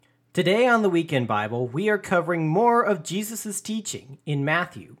Today on the Weekend Bible, we are covering more of Jesus' teaching in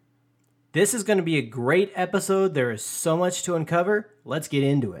Matthew. This is going to be a great episode. There is so much to uncover. Let's get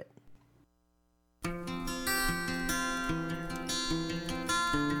into it.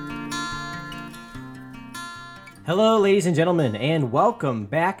 Hello, ladies and gentlemen, and welcome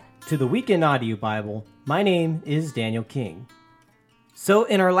back to the Weekend Audio Bible. My name is Daniel King. So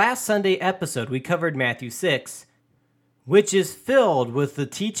in our last Sunday episode, we covered Matthew 6, which is filled with the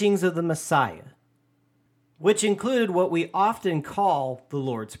teachings of the Messiah, which included what we often call the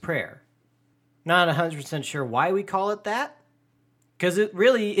Lord's Prayer. Not 100% sure why we call it that, because it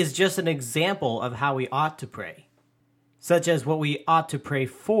really is just an example of how we ought to pray, such as what we ought to pray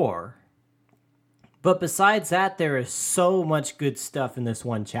for. But besides that, there is so much good stuff in this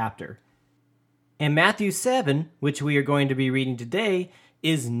one chapter. And Matthew 7, which we are going to be reading today,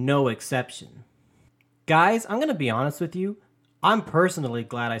 is no exception. Guys, I'm going to be honest with you. I'm personally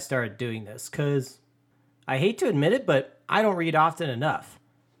glad I started doing this because I hate to admit it, but I don't read often enough.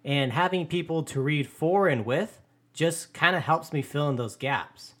 And having people to read for and with just kind of helps me fill in those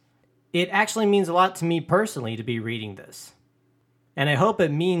gaps. It actually means a lot to me personally to be reading this. And I hope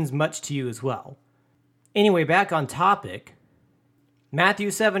it means much to you as well. Anyway, back on topic,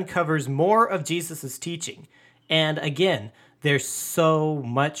 Matthew 7 covers more of Jesus' teaching. And again, there's so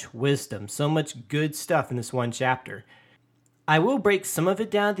much wisdom, so much good stuff in this one chapter. I will break some of it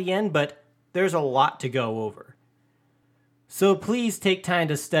down at the end, but there's a lot to go over. So please take time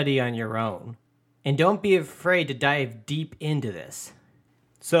to study on your own, and don't be afraid to dive deep into this.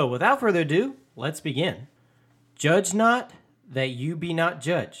 So without further ado, let's begin. Judge not, that you be not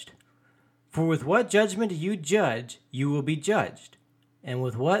judged. For with what judgment you judge, you will be judged. And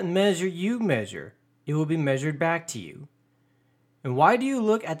with what measure you measure, it will be measured back to you. And why do you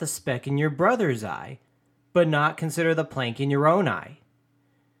look at the speck in your brother's eye, but not consider the plank in your own eye?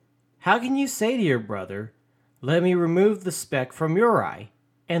 How can you say to your brother, let me remove the speck from your eye,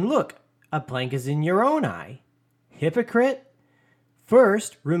 and look, a plank is in your own eye? Hypocrite!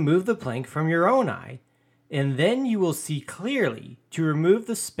 First, remove the plank from your own eye, and then you will see clearly to remove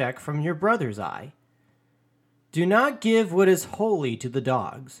the speck from your brother's eye. Do not give what is holy to the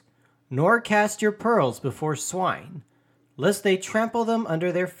dogs, nor cast your pearls before swine, lest they trample them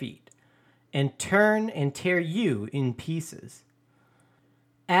under their feet, and turn and tear you in pieces.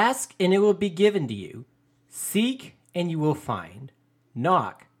 Ask, and it will be given to you. Seek, and you will find.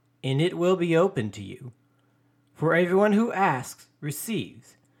 Knock, and it will be opened to you. For everyone who asks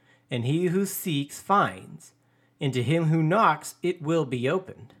receives, and he who seeks finds, and to him who knocks it will be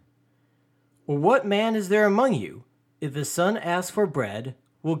opened. Or what man is there among you, if his son asks for bread,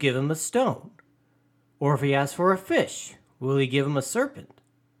 will give him a stone? Or if he asks for a fish, will he give him a serpent?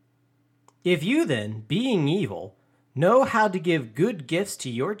 If you then, being evil, know how to give good gifts to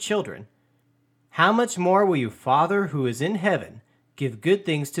your children, how much more will your Father who is in heaven give good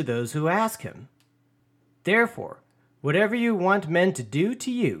things to those who ask him? Therefore, whatever you want men to do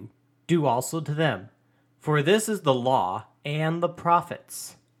to you, do also to them, for this is the law and the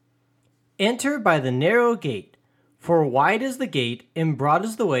prophets. Enter by the narrow gate, for wide is the gate and broad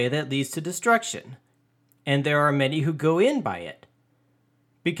is the way that leads to destruction, and there are many who go in by it.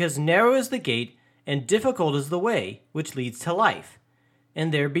 Because narrow is the gate, and difficult is the way which leads to life,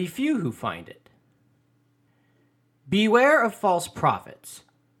 and there be few who find it. Beware of false prophets,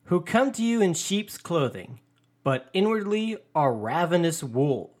 who come to you in sheep's clothing, but inwardly are ravenous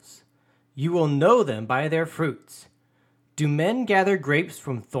wolves. You will know them by their fruits. Do men gather grapes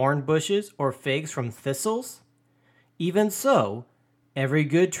from thorn bushes, or figs from thistles? Even so, every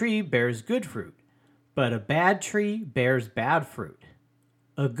good tree bears good fruit, but a bad tree bears bad fruit.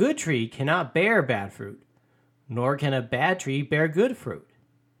 A good tree cannot bear bad fruit, nor can a bad tree bear good fruit.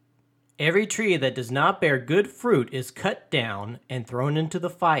 Every tree that does not bear good fruit is cut down and thrown into the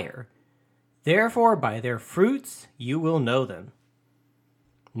fire. Therefore, by their fruits you will know them.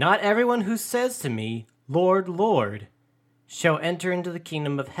 Not everyone who says to me, Lord, Lord, shall enter into the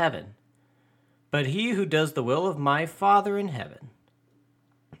kingdom of heaven, but he who does the will of my Father in heaven.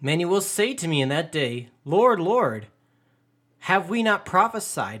 Many will say to me in that day, Lord, Lord, have we not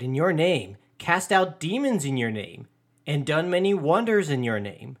prophesied in your name, cast out demons in your name, and done many wonders in your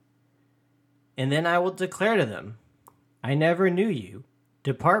name? And then I will declare to them, I never knew you.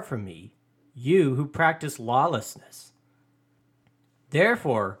 Depart from me, you who practice lawlessness.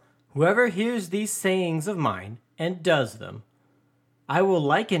 Therefore, whoever hears these sayings of mine and does them, I will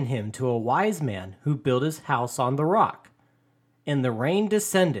liken him to a wise man who built his house on the rock. And the rain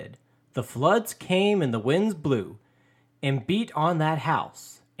descended, the floods came, and the winds blew, and beat on that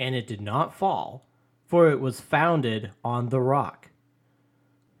house, and it did not fall, for it was founded on the rock.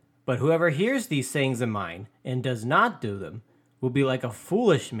 But whoever hears these sayings of mine and does not do them will be like a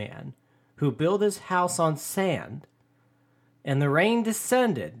foolish man who built his house on sand. And the rain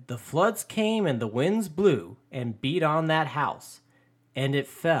descended, the floods came, and the winds blew and beat on that house, and it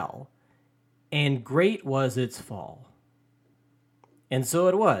fell, and great was its fall. And so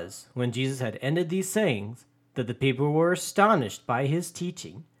it was, when Jesus had ended these sayings, that the people were astonished by his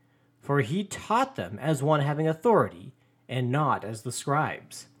teaching, for he taught them as one having authority, and not as the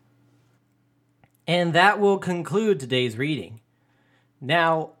scribes. And that will conclude today's reading.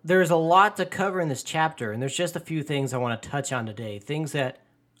 Now, there's a lot to cover in this chapter, and there's just a few things I want to touch on today, things that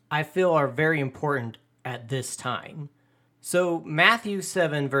I feel are very important at this time. So, Matthew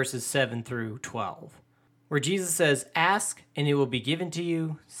 7, verses 7 through 12, where Jesus says, "Ask, and it will be given to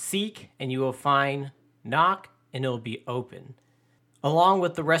you. Seek, and you will find. Knock, and it will be open." Along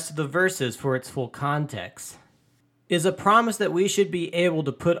with the rest of the verses for its full context, is a promise that we should be able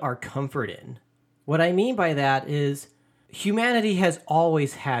to put our comfort in. What I mean by that is, humanity has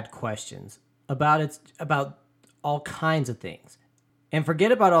always had questions about all kinds of things. And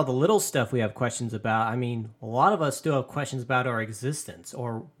forget about all the little stuff we have questions about. I mean, a lot of us still have questions about our existence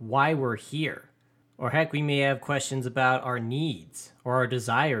or why we're here. Or heck, we may have questions about our needs or our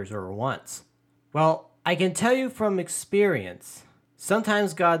desires or wants. Well, I can tell you from experience,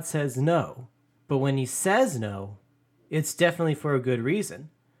 sometimes God says no. But when he says no, it's definitely for a good reason.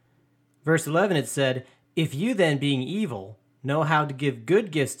 Verse 11, it said, "If you then, being evil, know how to give good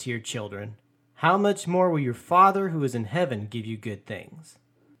gifts to your children, how much more will your Father who is in heaven give you good things?"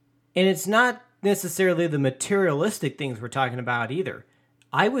 And it's not necessarily the materialistic things we're talking about either.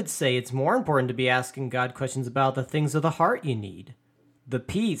 I would say it's more important to be asking God questions about the things of the heart you need. The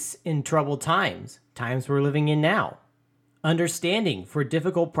peace in troubled times, times we're living in now. Understanding for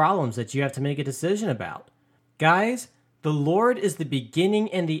difficult problems that you have to make a decision about. Guys, the Lord is the beginning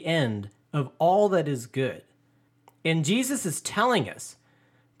and the end of all that is good. And Jesus is telling us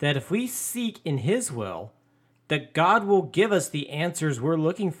that if we seek in his will, that God will give us the answers we're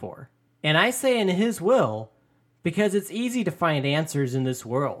looking for. And I say in his will because it's easy to find answers in this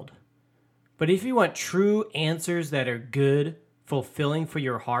world. But if you want true answers that are good, fulfilling for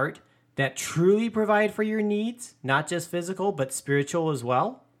your heart, that truly provide for your needs, not just physical, but spiritual as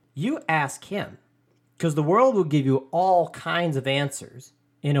well, you ask him. Because the world will give you all kinds of answers,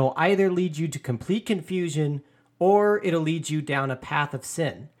 and it'll either lead you to complete confusion or it'll lead you down a path of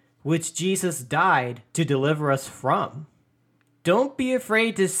sin, which Jesus died to deliver us from. Don't be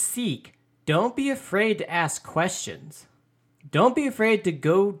afraid to seek. Don't be afraid to ask questions. Don't be afraid to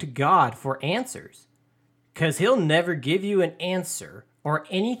go to God for answers, because he'll never give you an answer, or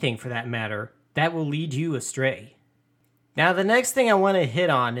anything for that matter, that will lead you astray. Now, the next thing I want to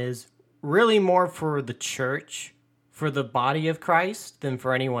hit on is really more for the church, for the body of Christ, than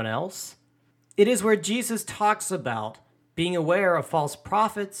for anyone else. It is where Jesus talks about being aware of false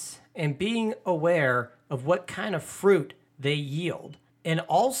prophets and being aware of what kind of fruit they yield. And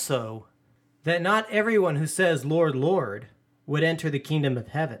also that not everyone who says, "Lord, Lord," would enter the kingdom of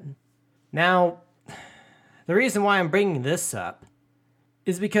heaven. Now, the reason why I'm bringing this up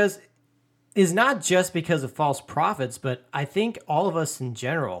is not just because of false prophets, but I think all of us in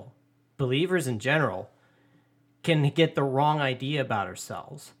general, believers in general, can get the wrong idea about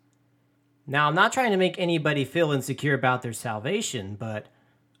ourselves. Now, I'm not trying to make anybody feel insecure about their salvation, but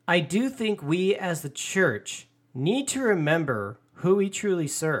I do think we as the church need to remember who we truly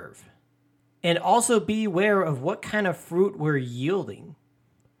serve, and also be aware of what kind of fruit we're yielding.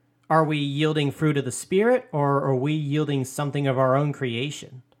 Are we yielding fruit of the Spirit, or are we yielding something of our own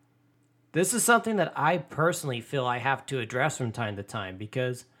creation? This is something that I personally feel I have to address from time to time,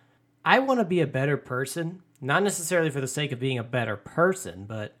 because I want to be a better person, not necessarily for the sake of being a better person,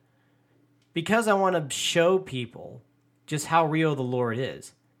 but because I want to show people just how real the Lord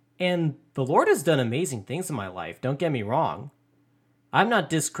is. And the Lord has done amazing things in my life, don't get me wrong. I'm not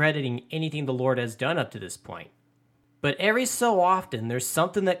discrediting anything the Lord has done up to this point. But every so often, there's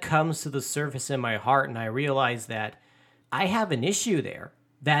something that comes to the surface in my heart, and I realize that I have an issue there.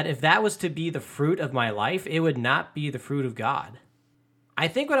 That if that was to be the fruit of my life, it would not be the fruit of God. I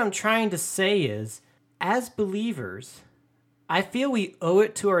think what I'm trying to say is, as believers, I feel we owe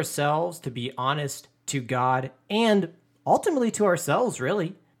it to ourselves to be honest to God and ultimately to ourselves,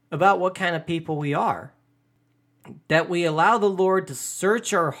 really, about what kind of people we are. That we allow the Lord to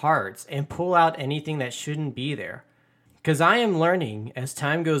search our hearts and pull out anything that shouldn't be there. Because I am learning as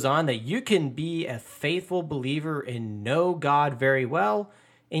time goes on that you can be a faithful believer and know God very well,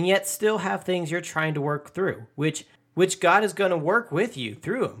 and yet still have things you're trying to work through, which God is going to work with you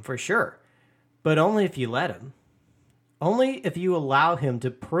through them for sure, but only if you let him. Only if you allow him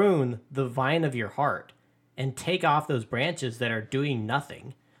to prune the vine of your heart and take off those branches that are doing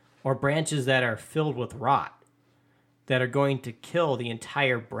nothing, or branches that are filled with rot, that are going to kill the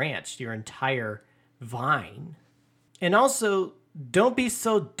entire branch, your entire vine. And also, don't be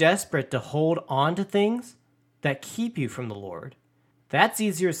so desperate to hold on to things that keep you from the Lord. That's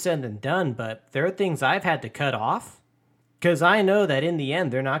easier said than done, but there are things I've had to cut off because I know that in the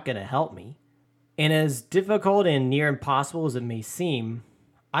end, they're not going to help me. And as difficult and near impossible as it may seem,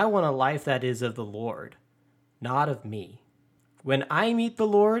 I want a life that is of the Lord, not of me. When I meet the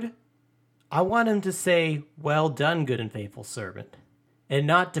Lord, I want him to say, "Well done, good and faithful servant," and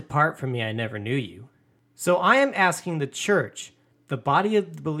not "Depart from me, I never knew you." So I am asking the church, the body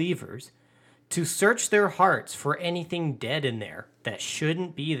of the believers, to search their hearts for anything dead in there that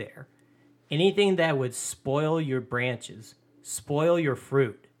shouldn't be there. Anything that would spoil your branches, spoil your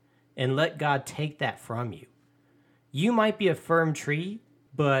fruit, and let God take that from you. You might be a firm tree,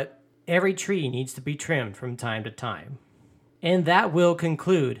 but every tree needs to be trimmed from time to time. And that will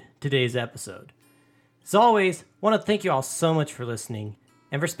conclude today's episode. As always, I want to thank you all so much for listening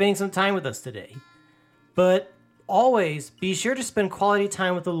and for spending some time with us today. But always be sure to spend quality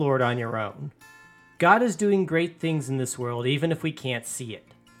time with the Lord on your own. God is doing great things in this world, even if we can't see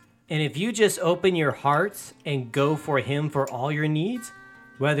it. And if you just open your hearts and go for him for all your needs,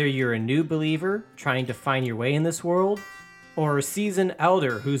 whether you're a new believer trying to find your way in this world, or a seasoned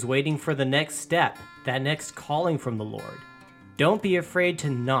elder who's waiting for the next step, that next calling from the Lord, don't be afraid to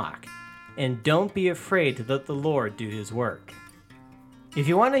knock, and don't be afraid to let the Lord do his work. If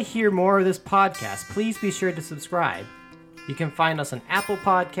you want to hear more of this podcast, please be sure to subscribe. You can find us on Apple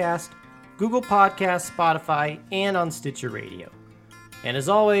Podcast, Google Podcast, Spotify, and on Stitcher Radio. And as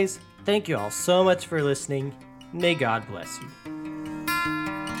always, thank you all so much for listening. May God bless you.